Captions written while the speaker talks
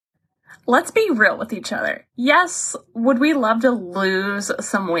Let's be real with each other. Yes, would we love to lose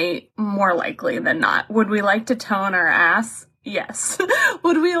some weight? More likely than not. Would we like to tone our ass? Yes.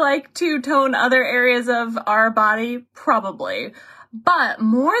 Would we like to tone other areas of our body? Probably. But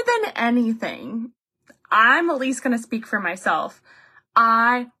more than anything, I'm at least going to speak for myself.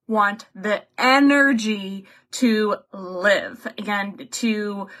 I want the energy to live and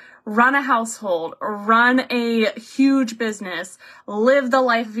to run a household, run a huge business, live the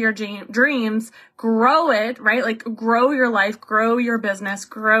life of your dreams, grow it, right? Like grow your life, grow your business,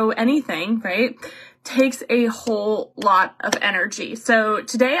 grow anything, right? Takes a whole lot of energy. So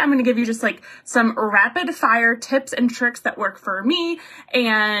today I'm going to give you just like some rapid fire tips and tricks that work for me.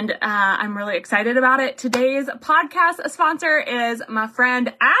 And I'm really excited about it. Today's podcast sponsor is my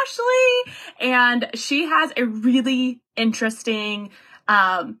friend Ashley, and she has a really interesting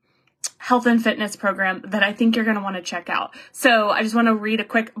health and fitness program that I think you're going to want to check out. So I just want to read a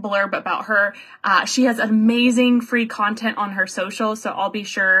quick blurb about her. She has amazing free content on her social. So I'll be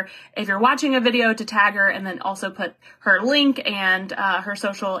sure if you're watching a video to tag her and then also put her link and her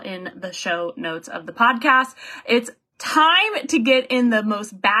social in the show notes of the podcast. It's time to get in the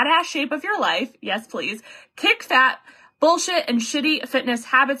most badass shape of your life. Yes, please. Kick fat, bullshit, and shitty fitness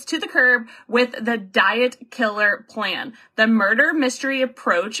habits to the curb with the Diet Killer Plan, the murder mystery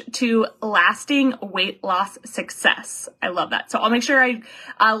approach to lasting weight loss success. I love that. So I'll make sure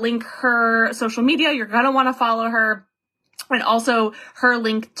I link her social media. You're going to want to follow her, and also her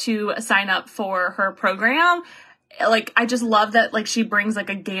link to sign up for her program. Like, I just love that, like, she brings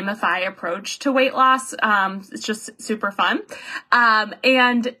like a gamify approach to weight loss. It's just super fun.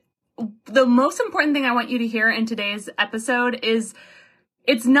 And the most important thing I want you to hear in today's episode is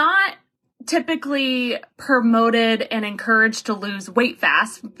it's not typically promoted and encouraged to lose weight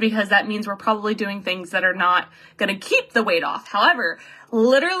fast, because that means we're probably doing things that are not going to keep the weight off. However,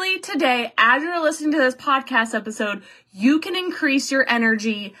 literally today, as you're listening to this podcast episode, you can increase your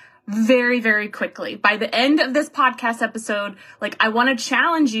energy very, very quickly. By the end of this podcast episode, like, I want to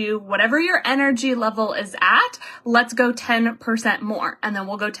challenge you, whatever your energy level is at, let's go 10% more, and then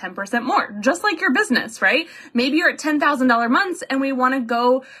we'll go 10% more, just like your business, right? Maybe you're at $10,000 months and we want to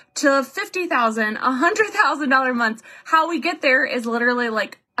go to $50,000, $100,000 months. How we get there is literally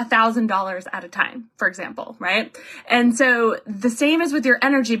like $1,000 at a time, for example, right? And so the same is with your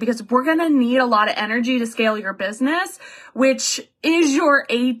energy, because we're going to need a lot of energy to scale your business, which is your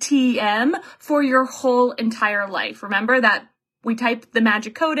ATM for your whole entire life. Remember that we type the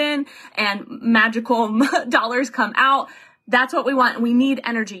magic code in and magical dollars come out. That's what we want. We need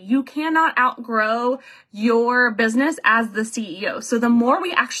energy. You cannot outgrow your business as the CEO. So the more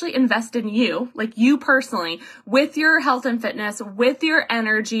we actually invest in you, like you personally, with your health and fitness, with your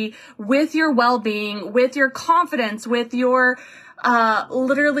energy, with your well-being, with your confidence, with your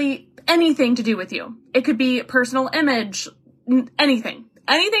literally anything to do with you. It could be personal image, anything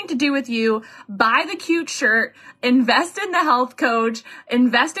to do with you. Buy the cute shirt, invest in the health coach,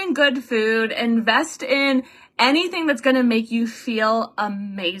 invest in good food, invest in anything that's going to make you feel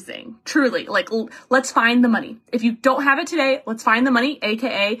amazing. Truly, like, let's find the money. If you don't have it today, let's find the money,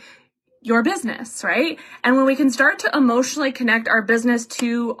 aka your business, right? And when we can start to emotionally connect our business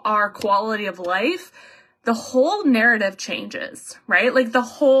to our quality of life, the whole narrative changes, right? Like, the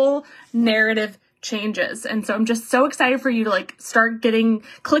whole narrative changes. And so I'm just so excited for you to like start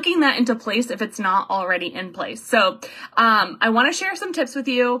clicking that into place if it's not already in place. So I want to share some tips with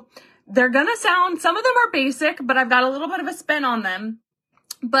you. They're going to sound, some of them are basic, but I've got a little bit of a spin on them.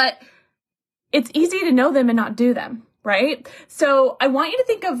 But it's easy to know them and not do them, right? So I want you to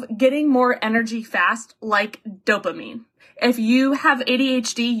think of getting more energy fast like dopamine. If you have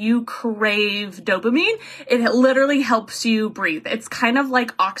ADHD, you crave dopamine. It literally helps you breathe. It's kind of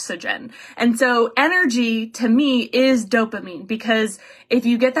like oxygen. And so energy to me is dopamine, because if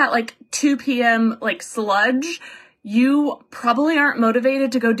you get that like 2 p.m. like sludge, you probably aren't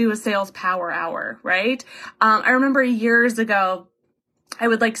motivated to go do a sales power hour, right? I remember years ago, I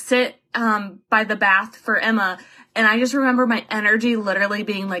would like sit by the bath for Emma, and I just remember my energy literally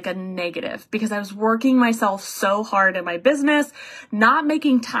being like a negative, because I was working myself so hard in my business, not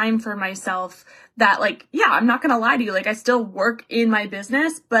making time for myself. That like, yeah, I'm not going to lie to you. Like, I still work in my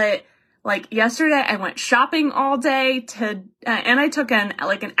business, but like yesterday I went shopping all day and I took an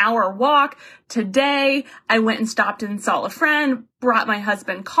hour walk. Today I went and stopped and saw a friend, brought my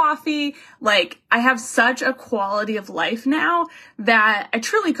husband coffee. Like, I have such a quality of life now that I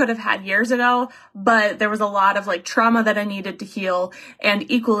truly could have had years ago, but there was a lot of like trauma that I needed to heal, and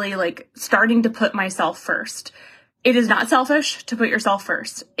equally like starting to put myself first. It is not selfish to put yourself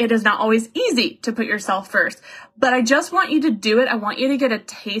first. It is not always easy to put yourself first, but I just want you to do it. I want you to get a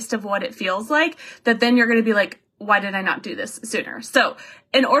taste of what it feels like, that then you're going to be like, why did I not do this sooner? So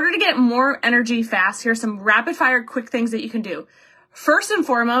in order to get more energy fast, here's some rapid fire quick things that you can do. First and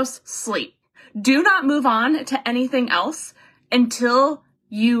foremost, sleep. Do not move on to anything else until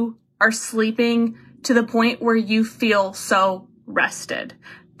you are sleeping to the point where you feel so rested.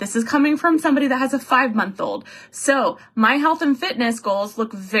 This is coming from somebody that has a 5-month-old. So my health and fitness goals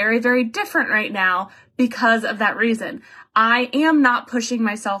look very, very different right now because of that reason. I am not pushing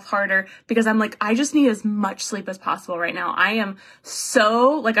myself harder because I'm like, I just need as much sleep as possible right now. I am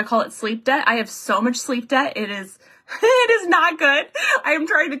so, like, I call it sleep debt. I have so much sleep debt. It is not good. I am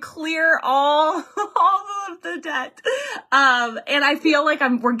trying to clear all of the debt. And I feel like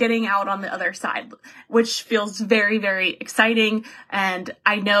we're getting out on the other side, which feels very, very exciting. And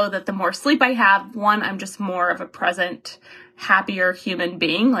I know that the more sleep I have, one, I'm just more of a present, happier human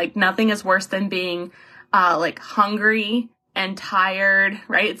being. Like, nothing is worse than being, like, hungry and tired,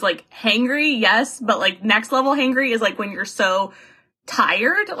 right? It's like hangry, yes, but like next level hangry is like when you're so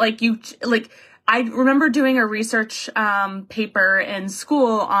tired, I remember doing a research paper in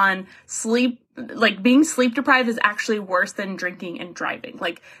school on sleep, like being sleep deprived is actually worse than drinking and driving.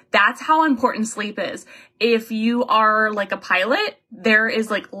 Like, that's how important sleep is. If you are like a pilot, there is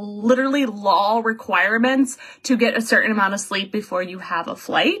like literally law requirements to get a certain amount of sleep before you have a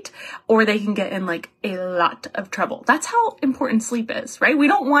flight, or they can get in like a lot of trouble. That's how important sleep is, right? We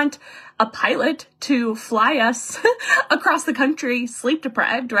don't want a pilot to fly us across the country sleep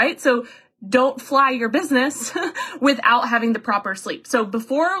deprived, right? So don't fly your business without having the proper sleep. So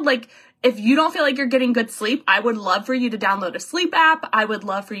before, like, if you don't feel like you're getting good sleep, I would love for you to download a sleep app. I would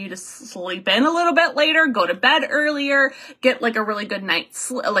love for you to sleep in a little bit later, go to bed earlier, get like a really good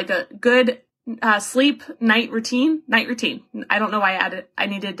sleep night routine. I don't know why I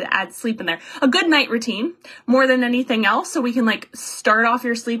needed to add sleep in there. A good night routine more than anything else. So we can like start off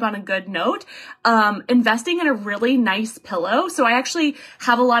your sleep on a good note. Investing in a really nice pillow. So I actually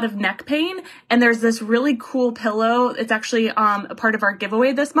have a lot of neck pain, and there's this really cool pillow. It's actually, a part of our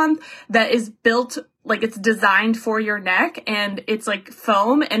giveaway this month that is built, like, it's designed for your neck, and it's like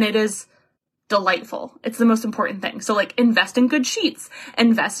foam, and it is delightful. It's the most important thing. So like, invest in good sheets,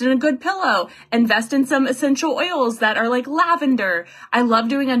 invest in a good pillow, invest in some essential oils that are like lavender. I love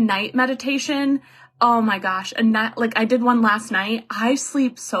doing a night meditation. Oh my gosh. I did one last night. I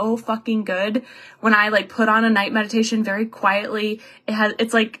sleep so fucking good when I like put on a night meditation very quietly.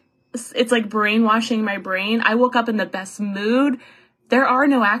 It's like brainwashing my brain. I woke up in the best mood. There are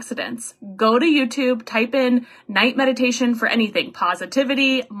no accidents. Go to YouTube, type in night meditation for anything.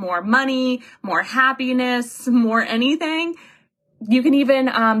 Positivity, more money, more happiness, more anything. You can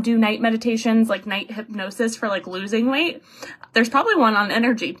even do night meditations, like night hypnosis for like losing weight. There's probably one on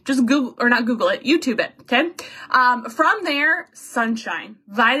energy. Just YouTube it, okay? From there, sunshine,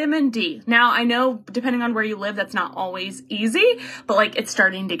 vitamin D. Now, I know depending on where you live, that's not always easy, but like, it's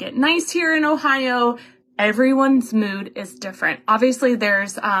starting to get nice here in Ohio. Everyone's mood is different. Obviously,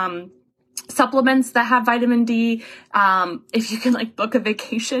 there's supplements that have vitamin D. If you can like book a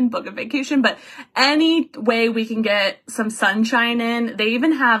vacation, but any way we can get some sunshine in. They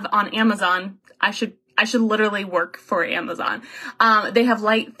even have on Amazon, I should literally work for Amazon. They have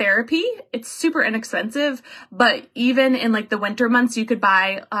light therapy. It's super inexpensive, but even in like the winter months, you could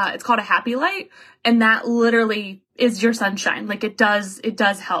buy, it's called a Happy Light, and that literally is your sunshine. Like, it does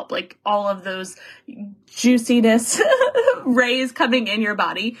help, like all of those juiciness rays coming in your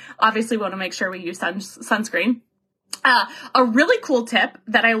body. Obviously, we want to make sure we use sunscreen. A really cool tip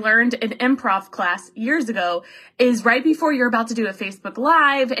that I learned in improv class years ago is right before you're about to do a Facebook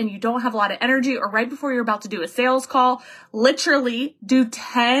Live and you don't have a lot of energy, or right before you're about to do a sales call, literally do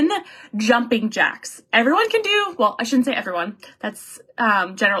 10 jumping jacks. Everyone can do, well, I shouldn't say everyone. That's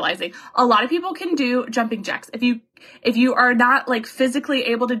generalizing. A lot of people can do jumping jacks. If you are not like physically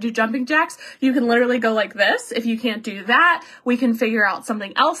able to do jumping jacks, you can literally go like this. If you can't do that, we can figure out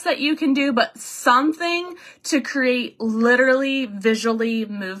something else that you can do, but something to create literally visually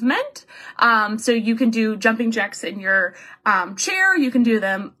movement. So you can do jumping jacks in your chair. You can do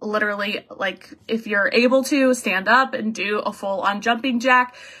them literally, like, if you're able to stand up and do a full on jumping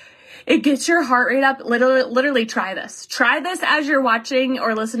jack. It gets your heart rate up. Literally try this. Try this as you're watching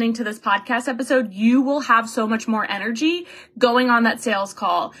or listening to this podcast episode. You will have so much more energy going on that sales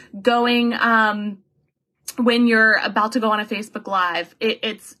call, going, when you're about to go on a Facebook Live.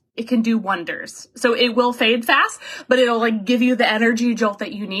 It can do wonders. So it will fade fast, but it'll like give you the energy jolt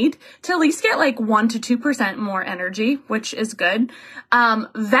that you need to at least get like 1 to 2% more energy, which is good.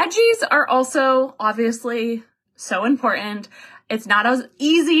 Veggies are also obviously so important. It's not as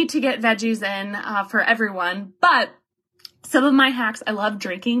easy to get veggies in for everyone, but some of my hacks, I love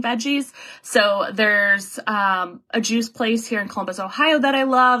drinking veggies. So there's a juice place here in Columbus, Ohio that I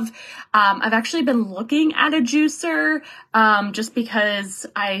love. I've actually been looking at a juicer just because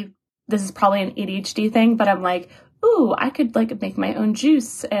this is probably an ADHD thing, but I'm like, ooh, I could like make my own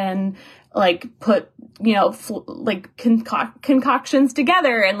juice and like put, concoctions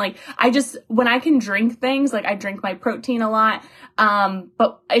together. And like, when I can drink things, like I drink my protein a lot.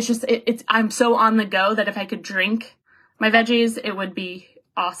 But it's just, I'm so on the go that if I could drink my veggies, it would be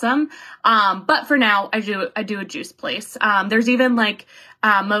awesome. But for now, I do a juice place. There's even like,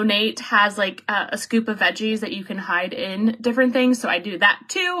 Monate has like a scoop of veggies that you can hide in different things. So I do that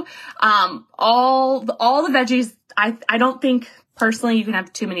too. All the veggies, I don't think personally you can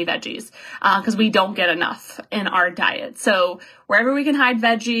have too many veggies, cause we don't get enough in our diet. So wherever we can hide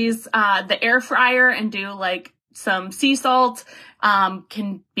veggies, the air fryer and do like some sea salt,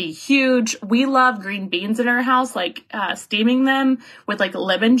 can be huge. We love green beans in our house, like, steaming them with like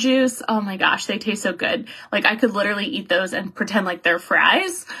lemon juice. Oh my gosh, they taste so good. Like I could literally eat those and pretend like they're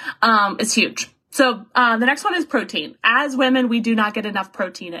fries. It's huge. So, the next one is protein. As women, we do not get enough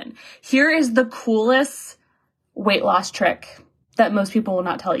protein in. Here is the coolest weight loss trick that most people will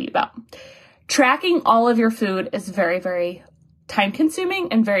not tell you about. Tracking all of your food is very, very time consuming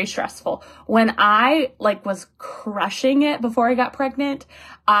and very stressful. When I was crushing it before I got pregnant,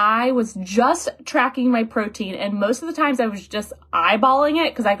 I was just tracking my protein, and most of the times I was just eyeballing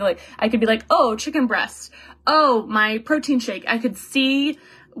it because I could be like, oh, chicken breast, oh, my protein shake. I could see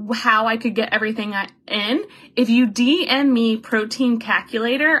how I could get everything in. If you DM me protein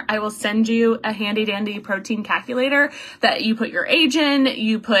calculator, I will send you a handy dandy protein calculator that you put your age in,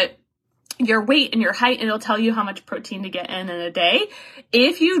 you put your weight and your height, and it'll tell you how much protein to get in a day.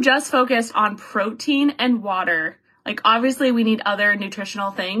 If you just focus on protein and water, like obviously we need other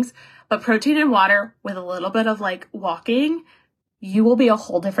nutritional things, but protein and water with a little bit of walking, you will be a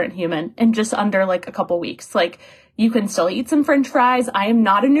whole different human in just under a couple weeks. You can still eat some French fries. I am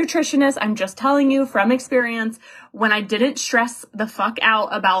not a nutritionist. I'm just telling you from experience, when I didn't stress the fuck out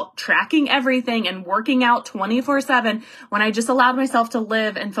about tracking everything and working out 24/7, when I just allowed myself to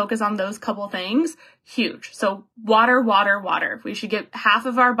live and focus on those couple things, huge. So water, water, water. We should get half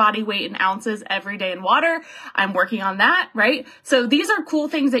of our body weight in ounces every day in water. I'm working on that, right? So these are cool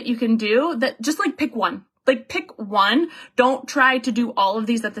things that you can do that just pick one. Pick one. Don't try to do all of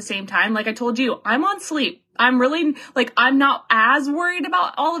these at the same time. Like I told you, I'm on sleep. I'm really, I'm not as worried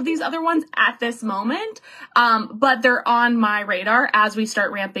about all of these other ones at this moment. But they're on my radar as we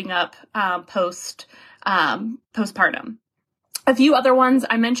start ramping up, postpartum. A few other ones,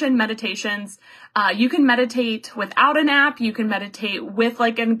 I mentioned meditations. You can meditate without an app. You can meditate with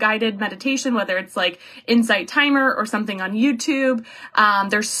a guided meditation, whether it's Insight Timer or something on YouTube.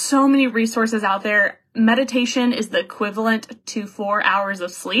 There's so many resources out there. Meditation is the equivalent to 4 hours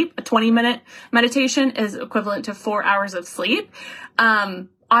of sleep. A 20-minute meditation is equivalent to 4 hours of sleep.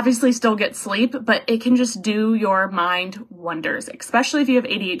 Obviously still get sleep, but it can just do your mind wonders, especially if you have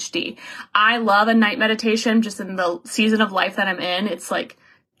ADHD. I love a night meditation just in the season of life that I'm in. It's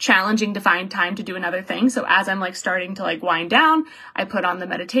challenging to find time to do another thing. So as I'm starting to wind down, I put on the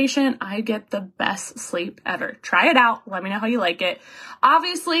meditation. I get the best sleep ever. Try it out. Let me know how you like it.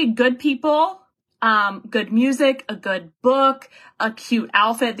 Obviously, good people, good music, a good book, a cute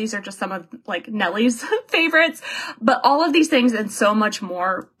outfit. These are just some of Nellie's favorites, but all of these things and so much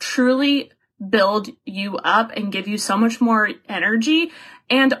more truly build you up and give you so much more energy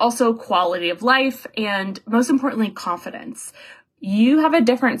and also quality of life and most importantly, confidence. You have a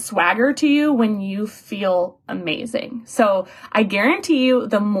different swagger to you when you feel amazing. So I guarantee you,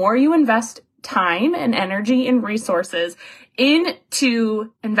 the more you invest time and energy and resources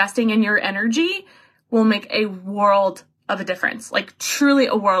into investing in your energy will make a world of a difference, truly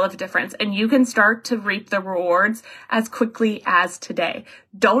a world of a difference. And you can start to reap the rewards as quickly as today.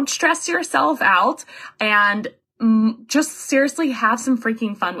 Don't stress yourself out and just seriously have some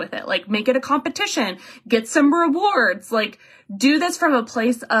freaking fun with it. Make it a competition, get some rewards, do this from a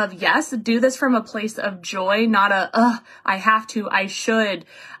place of yes, do this from a place of joy, not I have to, I should.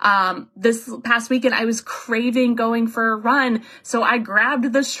 This past weekend I was craving going for a run. So I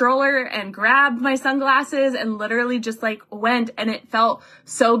grabbed the stroller and grabbed my sunglasses and literally just went, and it felt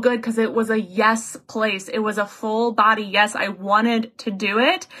so good because it was a yes place. It was a full body yes. I wanted to do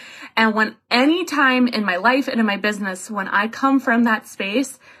it. And when any time in my life and in my business, when I come from that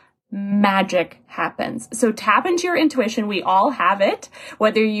space, magic happens. So tap into your intuition. We all have it.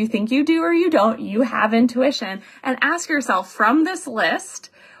 Whether you think you do or you don't, you have intuition. And ask yourself from this list,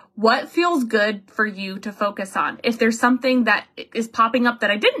 what feels good for you to focus on. If there's something that is popping up that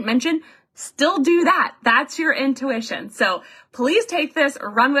I didn't mention, still do that. That's your intuition. So please take this,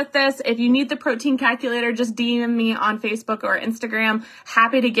 run with this. If you need the protein calculator, just DM me on Facebook or Instagram.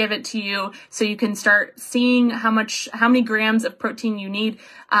 Happy to give it to you so you can start seeing how many grams of protein you need.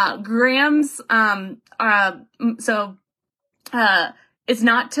 It's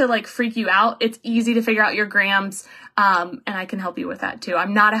not to like freak you out. It's easy to figure out your grams. And I can help you with that too.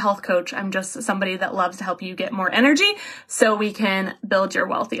 I'm not a health coach. I'm just somebody that loves to help you get more energy so we can build your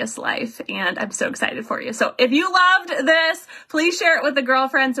wealthiest life. And I'm so excited for you. So if you loved this, please share it with a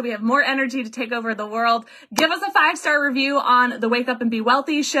girlfriend so we have more energy to take over the world. Give us a 5-star review on the Wake Up and Be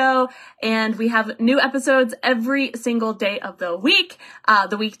Wealthy show. And we have new episodes every single day of the week,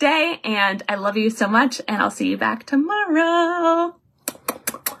 the weekday. And I love you so much. And I'll see you back tomorrow.